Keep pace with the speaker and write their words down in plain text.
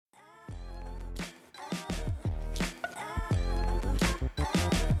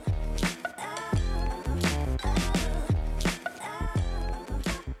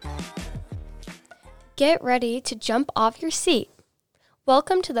Get ready to jump off your seat.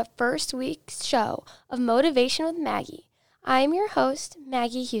 Welcome to the first week's show of Motivation with Maggie. I am your host,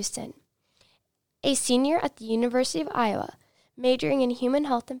 Maggie Huston, a senior at the University of Iowa, majoring in human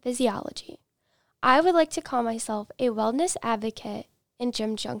health and physiology. I would like to call myself a wellness advocate and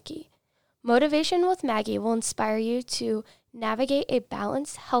gym junkie. Motivation with Maggie will inspire you to navigate a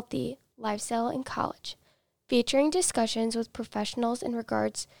balanced, healthy lifestyle in college, featuring discussions with professionals in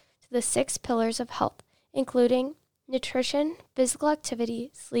regards to the 6 pillars of health, including nutrition, physical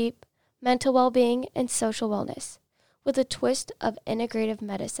activity, sleep, mental well-being, and social wellness, with a twist of integrative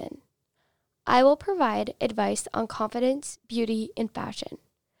medicine. I will provide advice on confidence, beauty, and fashion.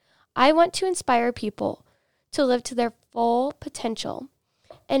 I want to inspire people to live to their full potential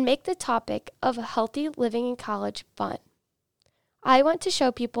and make the topic of healthy living in college fun. I want to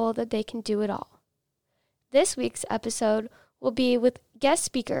show people that they can do it all. This week's episode will be with guest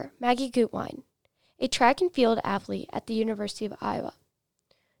speaker Maggie Gutwein, a track and field athlete at the University of Iowa.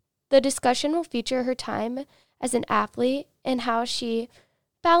 The discussion will feature her time as an athlete and how she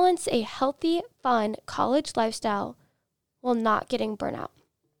balanced a healthy, fun college lifestyle while not getting burnout.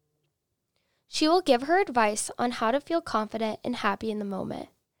 She will give her advice on how to feel confident and happy in the moment.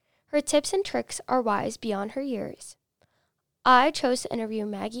 Her tips and tricks are wise beyond her years. I chose to interview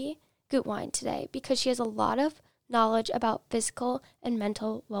Maggie Gutwein today because she has a lot of knowledge about physical and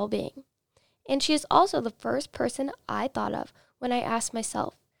mental well-being. And she is also the first person I thought of when I asked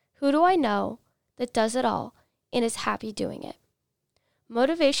myself, who do I know that does it all and is happy doing it?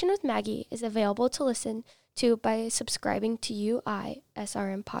 Motivation with Maggie is available to listen to by subscribing to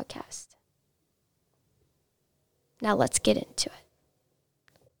UISRM Podcast. Now let's get into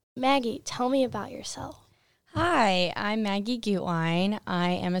it. Maggie, tell me about yourself. Hi, I'm Maggie Gutwein. I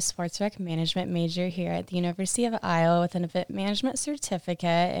am a sports rec management major here at the University of Iowa with an event management certificate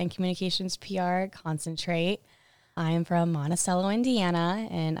and communications PR concentrate. I am from Monticello, Indiana,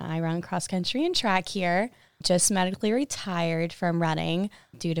 and I run cross country and track here. Just medically retired from running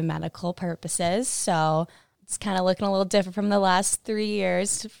due to medical purposes, so it's kind of looking a little different from the last 3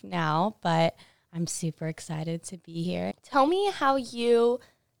 years now, but I'm super excited to be here. Tell me how you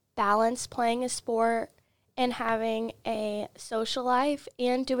balance playing a sport and having a social life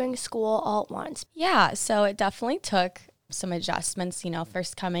and doing school all at once. Yeah, so it definitely took some adjustments,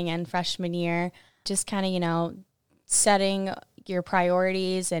 first coming in freshman year, just kind of, setting your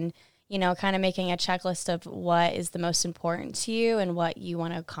priorities and, kind of making a checklist of what is the most important to you and what you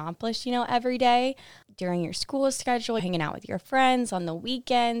want to accomplish, every day during your school schedule, hanging out with your friends on the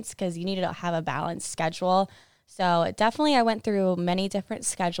weekends, because you need to have a balanced schedule. So definitely I went through many different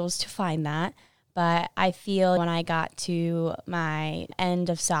schedules to find that. But I feel when I got to my end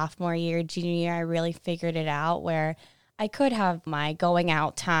of sophomore year, junior year, I really figured it out where I could have my going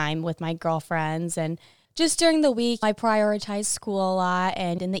out time with my girlfriends. And just during the week, I prioritized school a lot.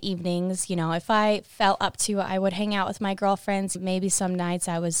 And in the evenings, if I felt up to it, I would hang out with my girlfriends. Maybe some nights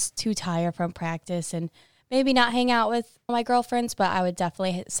I was too tired from practice and maybe not hang out with my girlfriends, but I would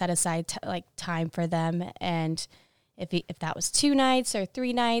definitely set aside time for them. And if that was 2 nights or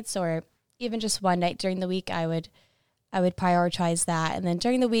 3 nights or even just one night during the week, I would prioritize that. And then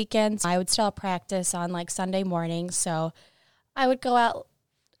during the weekends, I would still practice on Sunday mornings. So I would go out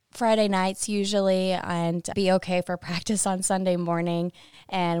Friday nights usually and be okay for practice on Sunday morning.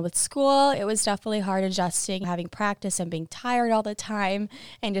 And with school, it was definitely hard adjusting, having practice and being tired all the time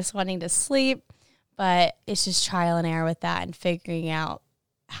and just wanting to sleep. But it's just trial and error with that and figuring out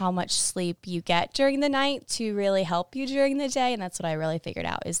how much sleep you get during the night to really help you during the day. And that's what I really figured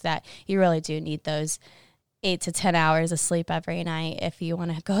out, is that you really do need those 8 to 10 hours of sleep every night if you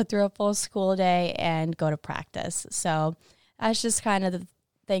want to go through a full school day and go to practice. So that's just kind of the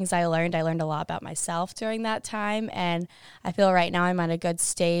things I learned. I learned a lot about myself during that time. And I feel right now I'm at a good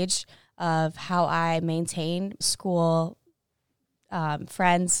stage of how I maintain school,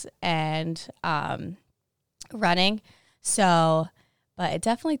 friends, and running. But it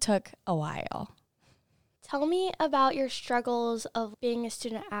definitely took a while. Tell me about your struggles of being a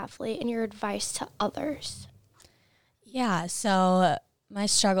student athlete and your advice to others. Yeah, so my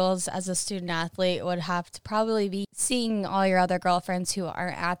struggles as a student athlete would have to probably be seeing all your other girlfriends who are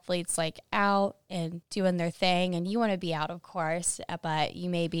athletes out and doing their thing, and you want to be out, of course, but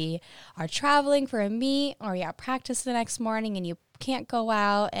you maybe are traveling for a meet or you have practice the next morning and you can't go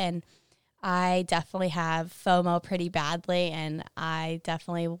out. And I definitely have FOMO pretty badly, and I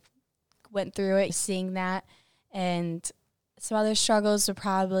definitely went through it seeing that. And some other struggles would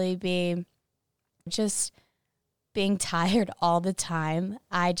probably be just being tired all the time.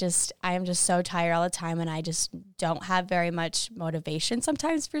 I am just so tired all the time, and I just don't have very much motivation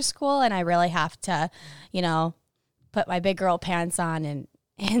sometimes for school, and I really have to, put my big girl pants on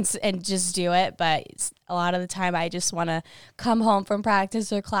and just do it. But a lot of the time I just want to come home from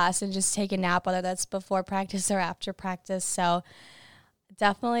practice or class and just take a nap, whether that's before practice or after practice. So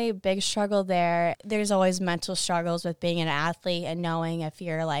definitely a big struggle there. There's always mental struggles with being an athlete and knowing if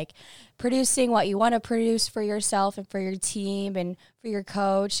you're like producing what you want to produce for yourself and for your team and for your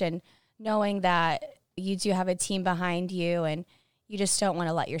coach, and knowing that you do have a team behind you and you just don't want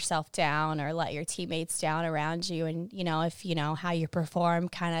to let yourself down or let your teammates down around you. And, if how you perform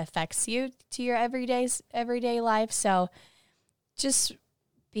kind of affects you to your everyday life. So just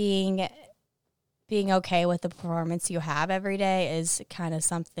being okay with the performance you have every day is kind of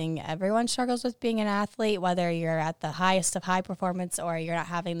something everyone struggles with being an athlete, whether you're at the highest of high performance or you're not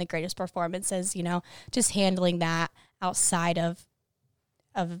having the greatest performances, just handling that outside of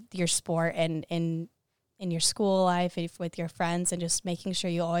your sport and in your school life, with your friends, and just making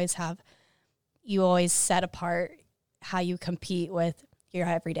sure you always set apart how you compete with your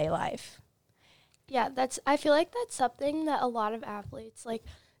everyday life. Yeah, I feel like that's something that a lot of athletes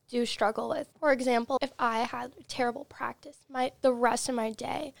do struggle with. For example, if I had terrible practice, the rest of my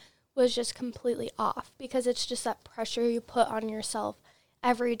day was just completely off, because it's just that pressure you put on yourself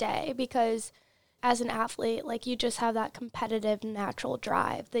every day, because as an athlete, you just have that competitive natural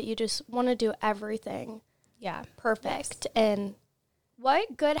drive that you just want to do everything perfect. Yes. And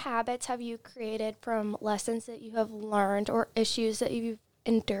what good habits have you created from lessons that you have learned or issues that you've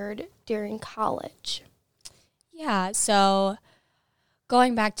endured during college? Yeah, so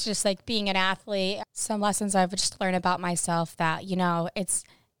going back to just being an athlete, some lessons I've just learned about myself that,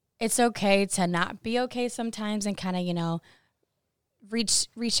 it's okay to not be okay sometimes, and kind of,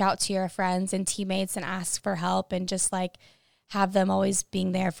 reach out to your friends and teammates and ask for help, and just have them always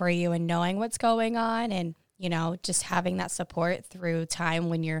being there for you and knowing what's going on, and, just having that support through time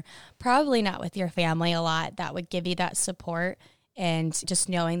when you're probably not with your family a lot. That would give you that support, and just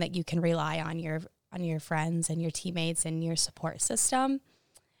knowing that you can rely on your friends and your teammates and your support system.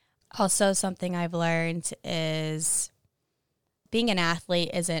 Also, something I've learned is being an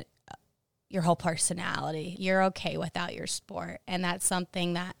athlete isn't your whole personality. You're okay without your sport. And that's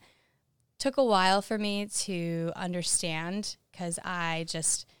something that took a while for me to understand, because I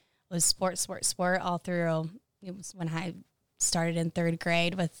just was sport all through. It was when I started in third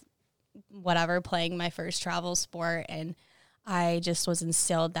grade with playing my first travel sport. And I just was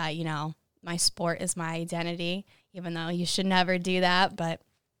instilled that, my sport is my identity, even though you should never do that. But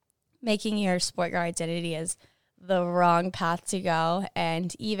making your sport your identity is the wrong path to go.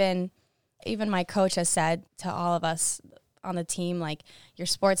 And even my coach has said to all of us on the team, your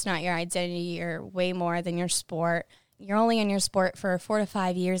sport's not your identity. You're way more than your sport. You're only in your sport for 4 to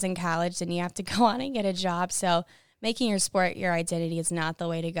 5 years in college, and you have to go on and get a job. So making your sport your identity is not the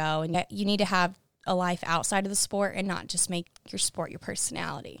way to go. And you need to have a life outside of the sport and not just make your sport your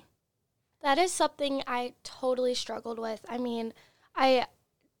personality. That is something I totally struggled with. I mean, I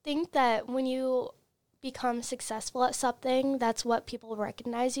think that when you become successful at something, that's what people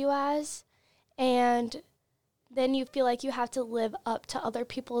recognize you as. And then you feel like you have to live up to other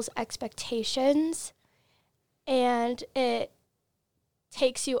people's expectations, and it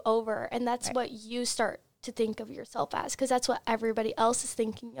takes you over. And that's right. What you start to think of yourself as, because that's what everybody else is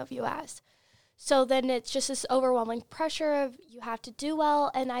thinking of you as. So then it's just this overwhelming pressure of you have to do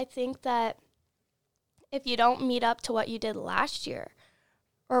well. And I think that if you don't meet up to what you did last year,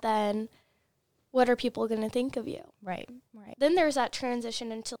 then what are people going to think of you? Right. Then there's that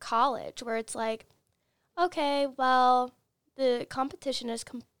transition into college where it's okay, well, the competition is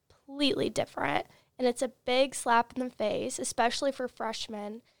completely different, and it's a big slap in the face, especially for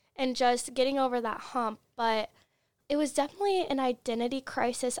freshmen, and just getting over that hump. But it was definitely an identity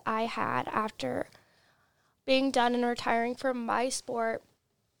crisis I had after being done and retiring from my sport.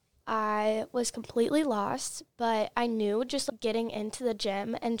 I was completely lost, but I knew just getting into the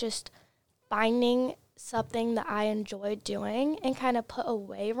gym and just finding something that I enjoyed doing and kind of put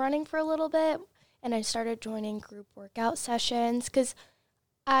away running for a little bit. And I started joining group workout sessions, because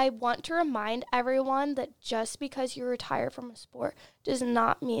I want to remind everyone that just because you retire from a sport does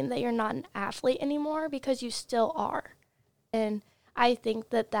not mean that you're not an athlete anymore, because you still are. And I think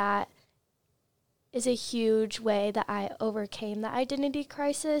that is a huge way that I overcame the identity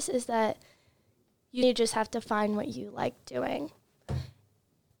crisis, is that you just have to find what you like doing.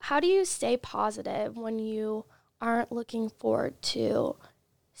 How do you stay positive when you aren't looking forward to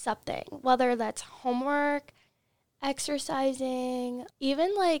something, whether that's homework, exercising,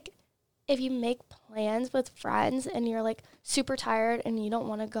 even if you make plans with friends and you're like super tired and you don't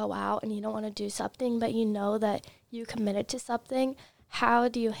want to go out and you don't want to do something, but you know that you committed to something, how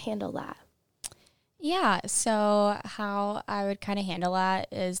do you handle that? Yeah, so how I would kind of handle that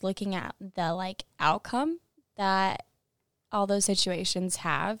is looking at the like outcome that all those situations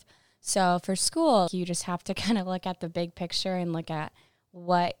have. So for school, you just have to kind of look at the big picture and look at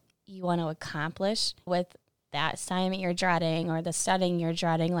what you want to accomplish with that assignment you're dreading or the studying you're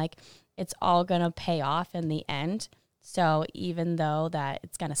dreading. Like, it's all going to pay off in the end. So even though that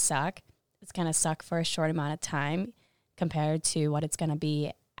it's going to suck for a short amount of time compared to what it's going to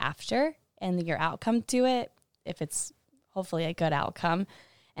be after and your outcome to it, if it's hopefully a good outcome.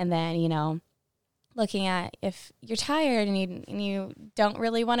 And then, looking at if you're tired and you don't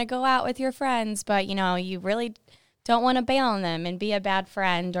really want to go out with your friends, but, you really don't want to bail on them and be a bad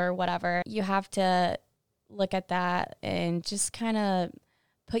friend or whatever, you have to look at that and just kind of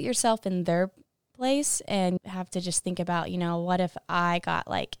put yourself in their place and have to just think about, what if I got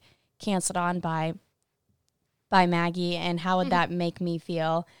like canceled on by Maggie, and how would that make me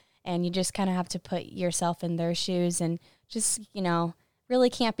feel? And you just kind of have to put yourself in their shoes and just, really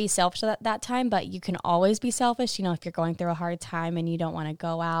can't be selfish at that time, but you can always be selfish, if you're going through a hard time and you don't want to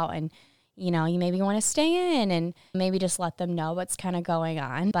go out and, you maybe want to stay in and maybe just let them know what's kind of going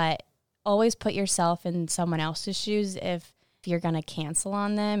on. But always put yourself in someone else's shoes if you're going to cancel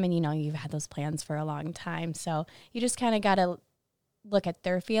on them and, you've had those plans for a long time. So you just kind of got to look at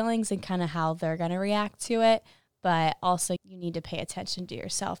their feelings and kind of how they're going to react to it. But also you need to pay attention to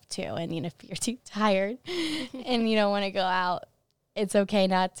yourself too. And, if you're too tired and you don't want to go out, it's okay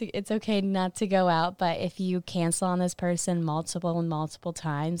not to go out. But if you cancel on this person multiple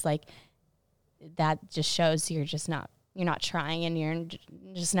times, like, that just shows you're not trying and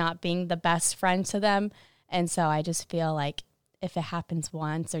you're just not being the best friend to them. And so I just feel like if it happens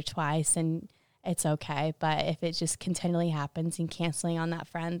once or twice, and it's okay. But if it just continually happens and canceling on that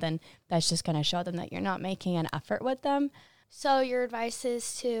friend, then that's just going to show them that you're not making an effort with them. So your advice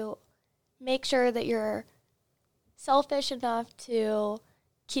is to make sure that you're selfish enough to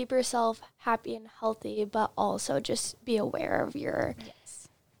keep yourself happy and healthy, but also just be aware of your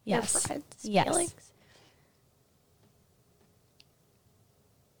friends' feelings.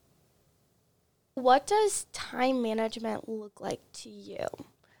 What does time management look like to you?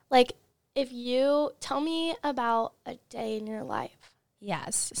 Like, if you tell me about a day in your life.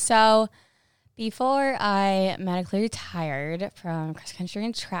 Yes. So before I medically retired from cross country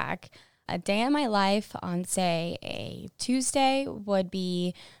and track, a day in my life on, say, a Tuesday would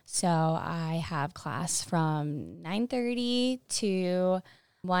be, so I have class from 9:30 to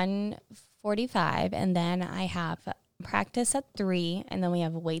 1:45, and then I have practice at 3, and then we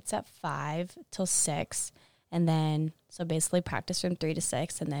have weights at 5 till 6, and then so basically practice from 3 to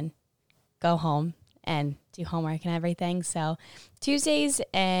 6, and then go home and do homework and everything. So Tuesdays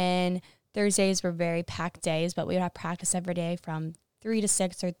and Thursdays were very packed days, but we would have practice every day from 3 to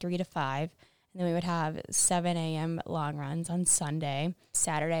 6 or 3 to 5, and then we would have 7 a.m. long runs on Sunday.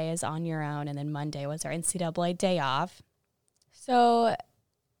 Saturday is on your own, and then Monday was our NCAA day off. So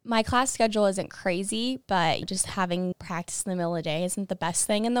my class schedule isn't crazy, but just having practice in the middle of the day isn't the best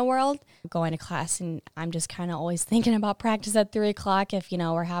thing in the world. Going to class, and I'm just kind of always thinking about practice at 3 o'clock. If,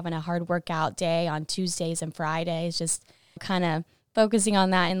 we're having a hard workout day on Tuesdays and Fridays, just kind of focusing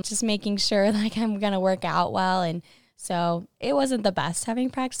on that and just making sure like I'm going to work out well. And so it wasn't the best having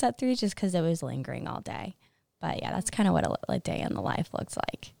practice at 3 just because it was lingering all day. But yeah, that's kind of what a day in the life looks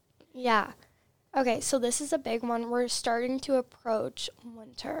like. Yeah. Okay, so this is a big one. We're starting to approach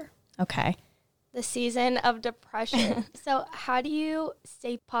winter. Okay. The season of depression. So how do you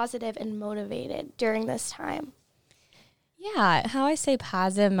stay positive and motivated during this time? Yeah, how I stay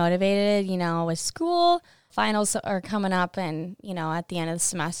positive, motivated, with school, finals are coming up and, at the end of the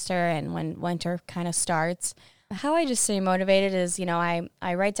semester and when winter kind of starts. How I just stay motivated is,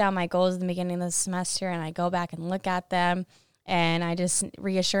 I write down my goals at the beginning of the semester and I go back and look at them. And I just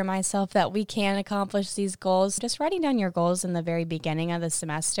reassure myself that we can accomplish these goals. Just writing down your goals in the very beginning of the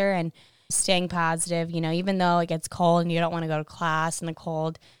semester and staying positive, even though it gets cold and you don't want to go to class in the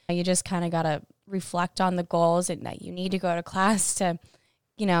cold, you just kind of got to reflect on the goals and that you need to go to class to,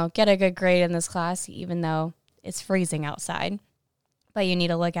 get a good grade in this class, even though it's freezing outside. But you need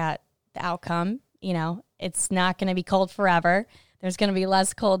to look at the outcome. It's not going to be cold forever. There's going to be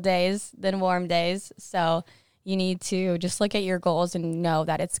less cold days than warm days. So you need to just look at your goals and know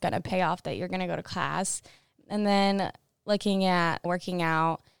that it's going to pay off, that you're going to go to class. And then looking at working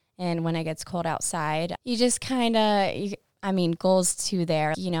out and when it gets cold outside, you just kind of, goals too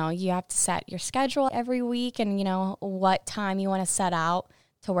there. You have to set your schedule every week and, what time you want to set out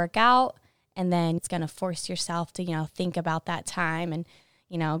to work out, and then it's going to force yourself to, think about that time and,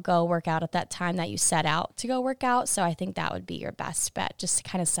 go work out at that time that you set out to go work out. So I think that would be your best bet, just to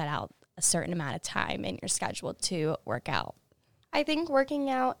kind of set out a certain amount of time in your schedule to work out. I think working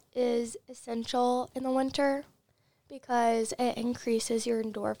out is essential in the winter because it increases your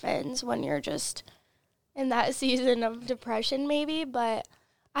endorphins when you're just in that season of depression maybe. But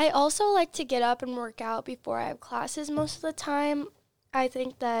I also like to get up and work out before I have classes most of the time. I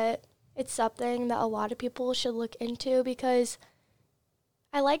think that it's something that a lot of people should look into because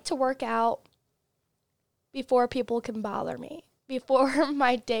I like to work out before people can bother me, before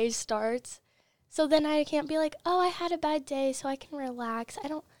my day starts. So then I can't be like, oh, I had a bad day, so I can relax. I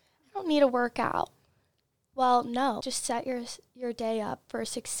don't need to work out. Well, no, just set your day up for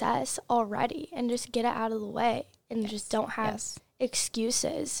success already and just get it out of the way and just don't have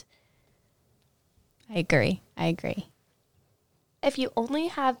excuses. I agree. If you only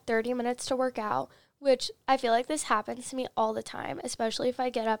have 30 minutes to work out, which I feel like this happens to me all the time, especially if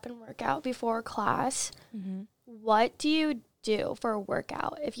I get up and work out before class, what do you do for a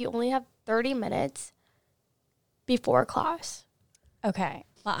workout if you only have 30 minutes before class? Okay.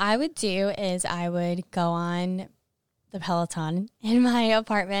 What I would do is I would go on the Peloton in my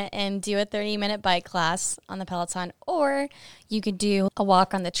apartment and do a 30-minute bike class on the Peloton, or you could do a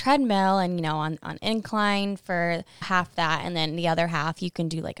walk on the treadmill and, on incline for half that, and then the other half you can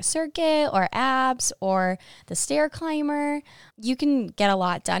do like a circuit or abs or the stair climber. You can get a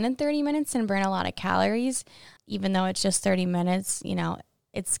lot done in 30 minutes and burn a lot of calories. Even though it's just 30 minutes,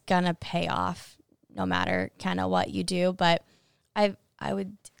 it's gonna pay off no matter kind of what you do. But I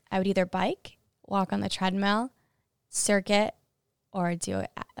would either bike, walk on the treadmill, circuit, or do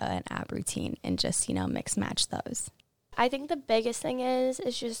an ab routine and just, mix match those. I think the biggest thing is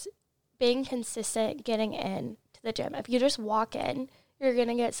just being consistent getting in to the gym. If you just walk in, you're going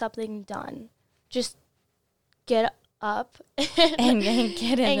to get something done. Just get up and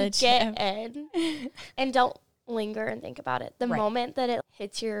get in the gym. Get in and don't linger and think about it. The moment that it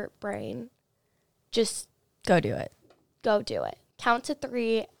hits your brain, just go do it. Count to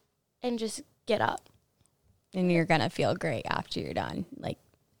 3 and just get up. And you're going to feel great after you're done. Like,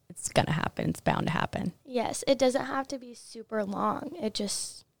 it's going to happen. It's bound to happen. Yes. It doesn't have to be super long. It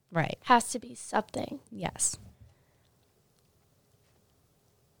just has to be something. Yes.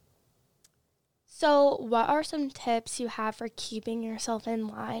 So what are some tips you have for keeping yourself in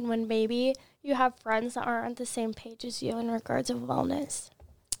line when maybe you have friends that aren't on the same page as you in regards of wellness?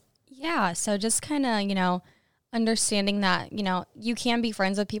 Yeah. So just kind of, understanding that, you can be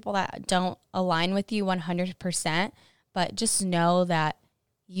friends with people that don't align with you 100%, but just know that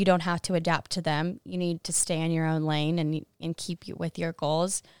you don't have to adapt to them. You need to stay in your own lane and keep you with your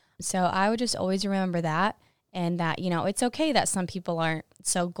goals. So I would just always remember that, and that, it's okay that some people aren't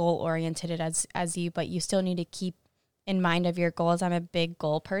so goal-oriented as you, but you still need to keep in mind of your goals. I'm a big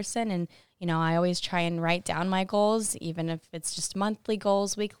goal person, and, I always try and write down my goals, even if it's just monthly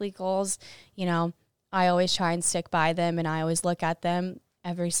goals, weekly goals, I always try and stick by them, and I always look at them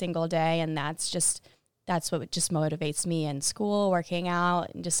every single day. And that's what just motivates me in school, working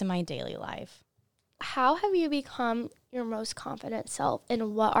out, and just in my daily life. How have you become your most confident self,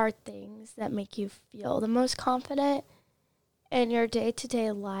 and what are things that make you feel the most confident in your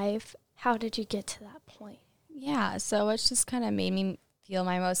day-to-day life? How did you get to that point? Yeah, so what's just kind of made me feel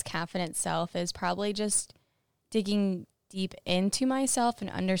my most confident self is probably just digging deep into myself and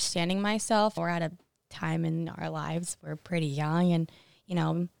understanding myself. We're at a time in our lives, we're pretty young, and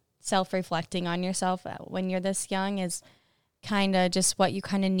self-reflecting on yourself when you're this young is kind of just what you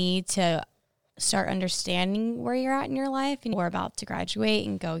kind of need to start understanding where you're at in your life. And we're about to graduate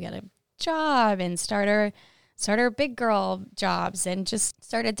and go get a job and start our big girl jobs and just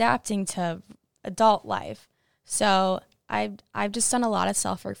start adapting to adult life. So I've just done a lot of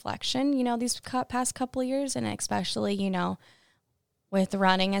self-reflection, these past couple of years, and especially, with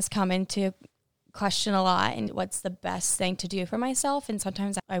running has come into question a lot, and what's the best thing to do for myself. And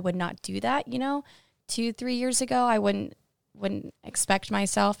sometimes I would not do that, 2-3 years ago. I wouldn't expect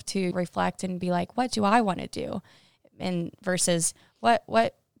myself to reflect and be like, what do I want to do? And versus what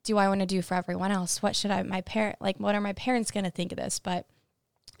do I want to do for everyone else? What should what are my parents going to think of this? But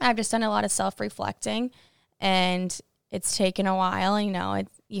I've just done a lot of self-reflecting, and it's taken a while.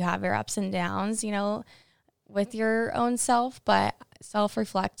 You have your ups and downs, with your own self, but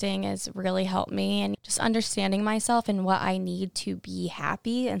self-reflecting has really helped me, and just understanding myself and what I need to be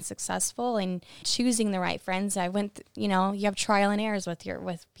happy and successful, and choosing the right friends. I went, you have trial and errors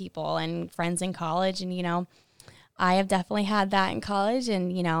with people and friends in college, and, I have definitely had that in college,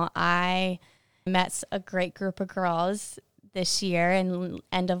 and, I met a great group of girls this year and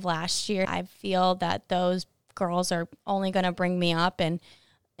end of last year. I feel that those girls are only going to bring me up, and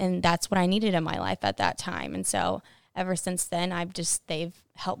that's what I needed in my life at that time. And so ever since then, they've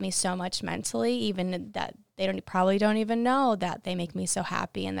helped me so much mentally, even that they probably don't even know that they make me so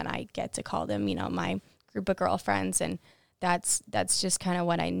happy, and that I get to call them, my group of girlfriends. And that's just kind of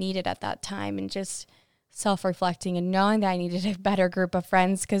what I needed at that time, and just self-reflecting and knowing that I needed a better group of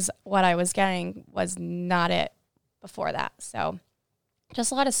friends, because what I was getting was not it before that. So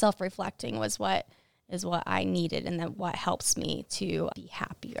just a lot of self-reflecting is what I needed, and then what helps me to be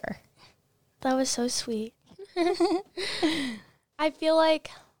happier. That was so sweet. I feel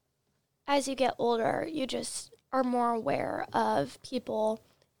like as you get older, you just are more aware of people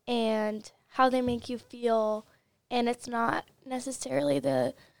and how they make you feel, and it's not necessarily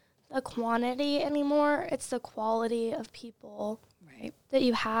the quantity anymore. It's the quality of people that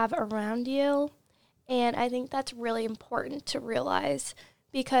you have around you. And I think that's really important to realize,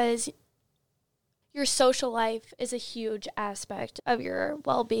 because your social life is a huge aspect of your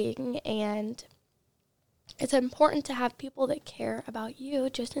well-being, and it's important to have people that care about you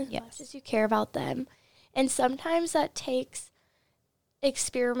just as much as you care about them. And sometimes that takes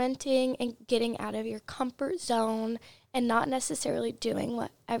experimenting and getting out of your comfort zone, and not necessarily doing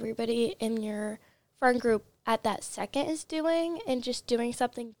what everybody in your friend group at that second is doing, and just doing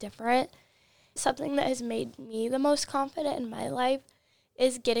something different. Something that has made me the most confident in my life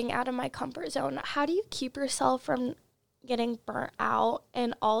is getting out of my comfort zone. How do you keep yourself from getting burnt out?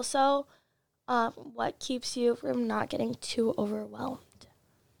 And also, what keeps you from not getting too overwhelmed?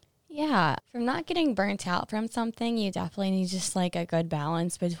 Yeah, from not getting burnt out from something, you definitely need just like a good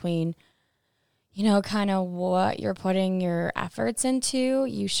balance between, kind of what you're putting your efforts into.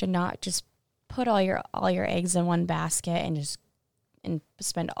 You should not just put all your eggs in one basket and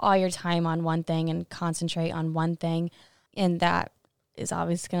spend all your time on one thing and concentrate on one thing. And that is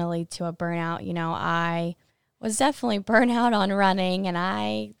obviously going to lead to a burnout. I was definitely burnt out on running, and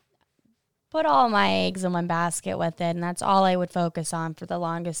I put all my eggs in one basket with it, and that's all I would focus on for the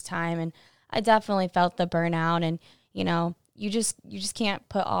longest time. And I definitely felt the burnout, and you just can't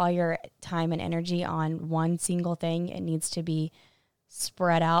put all your time and energy on one single thing. It needs to be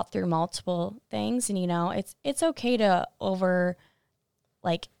spread out through multiple things. And it's okay to overthink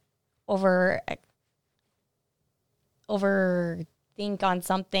on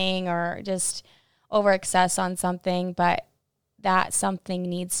something, or just over excess on something, but that something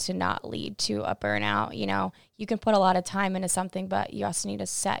needs to not lead to a burnout. You can put a lot of time into something, but you also need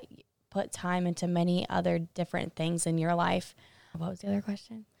to put time into many other different things in your life. What was the other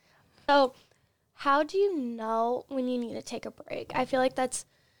question? So how do you know when you need to take a break? I feel like that's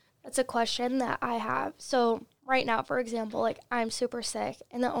a question that I have. So right now, for example, I'm super sick,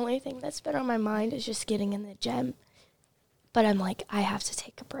 and the only thing that's been on my mind is just getting in the gym. But I'm I have to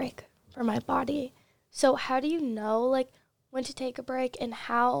take a break for my body. So how do you know, when to take a break, and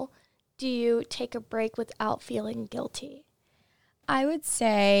how do you take a break without feeling guilty? I would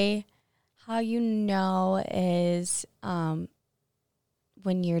say how you know is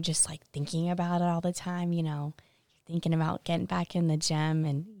when you're just thinking about it all the time. You're thinking about getting back in the gym,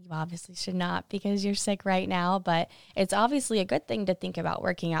 and you obviously should not because you're sick right now, but it's obviously a good thing to think about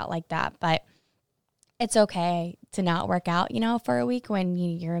working out like that. But it's okay to not work out, for a week when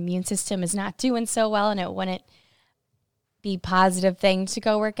your immune system is not doing so well, and it wouldn't be positive thing to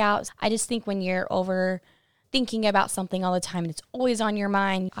go work out. I just think when you're over thinking about something all the time and it's always on your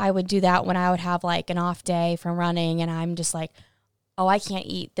mind, I would do that when I would have an off day from running, and I'm just oh, I can't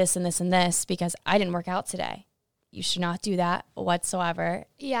eat this and this and this because I didn't work out today. You should not do that whatsoever.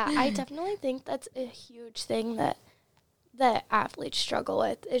 Yeah, I definitely think that's a huge thing that athletes struggle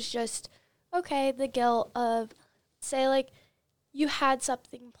with, is just, okay, the guilt of, say, you had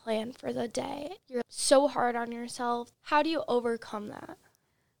something planned for the day. You're so hard on yourself. How do you overcome that?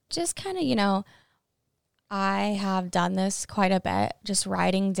 Just kind of, I have done this quite a bit, just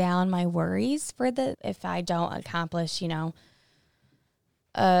writing down my worries if I don't accomplish,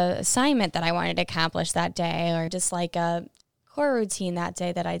 a assignment that I wanted to accomplish that day, or just a core routine that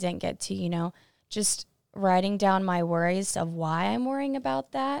day that I didn't get to, just writing down my worries of why I'm worrying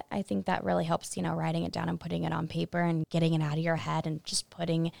about that. I think that really helps, writing it down and putting it on paper and getting it out of your head, and just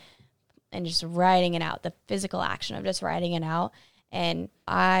writing it out, the physical action of just writing it out. And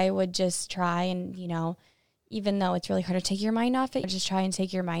I would just try and, even though it's really hard to take your mind off it, just try and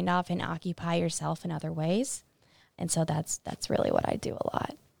take your mind off and occupy yourself in other ways. And so that's really what I do a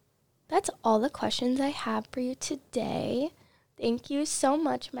lot. That's all the questions I have for you today. Thank you so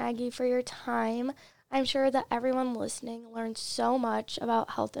much, Maggie, for your time. I'm sure that everyone listening learned so much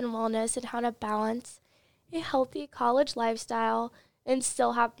about health and wellness and how to balance a healthy college lifestyle and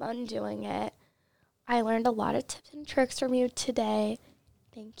still have fun doing it. I learned a lot of tips and tricks from you today.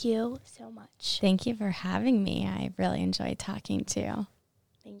 Thank you so much. Thank you for having me. I really enjoyed talking to you.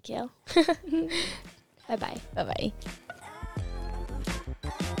 Thank you. Bye-bye. Bye-bye.